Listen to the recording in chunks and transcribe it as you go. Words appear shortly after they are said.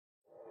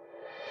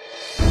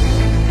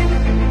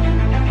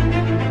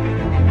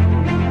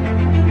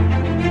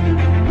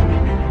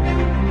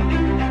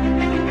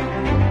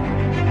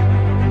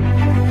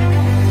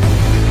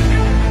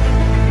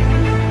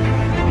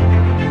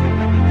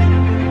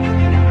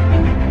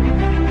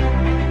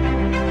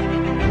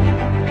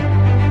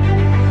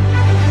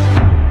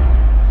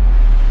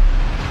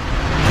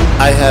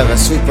have a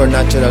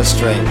supernatural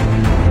strength.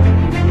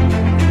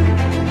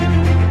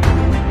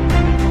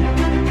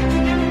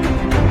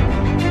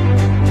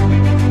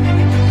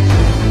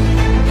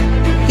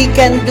 He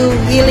can do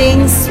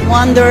healings,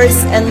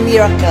 wonders, and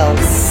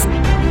miracles.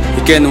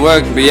 He can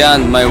work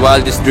beyond my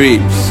wildest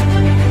dreams.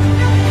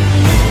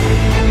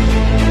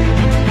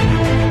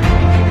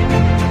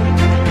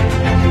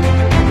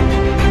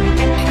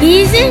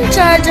 He is in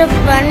charge of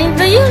running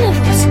the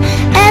universe.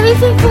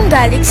 Everything from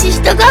galaxies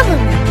to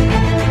government.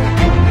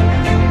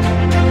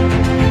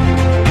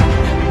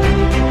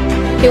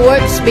 He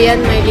works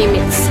beyond my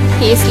limits.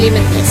 He is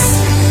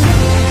limitless.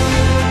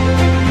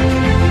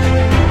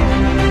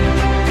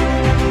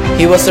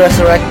 He was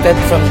resurrected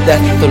from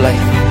death to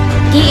life.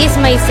 He is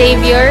my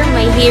savior,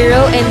 my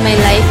hero, and my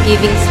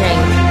life-giving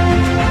strength.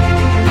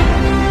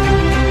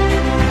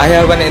 I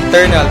have an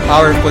eternal,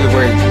 powerful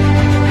word.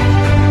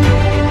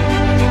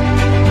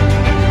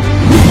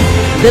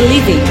 The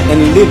living.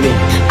 And living.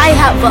 I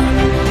have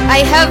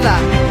I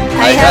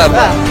have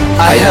a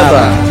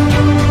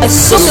A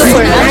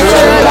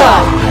supernatural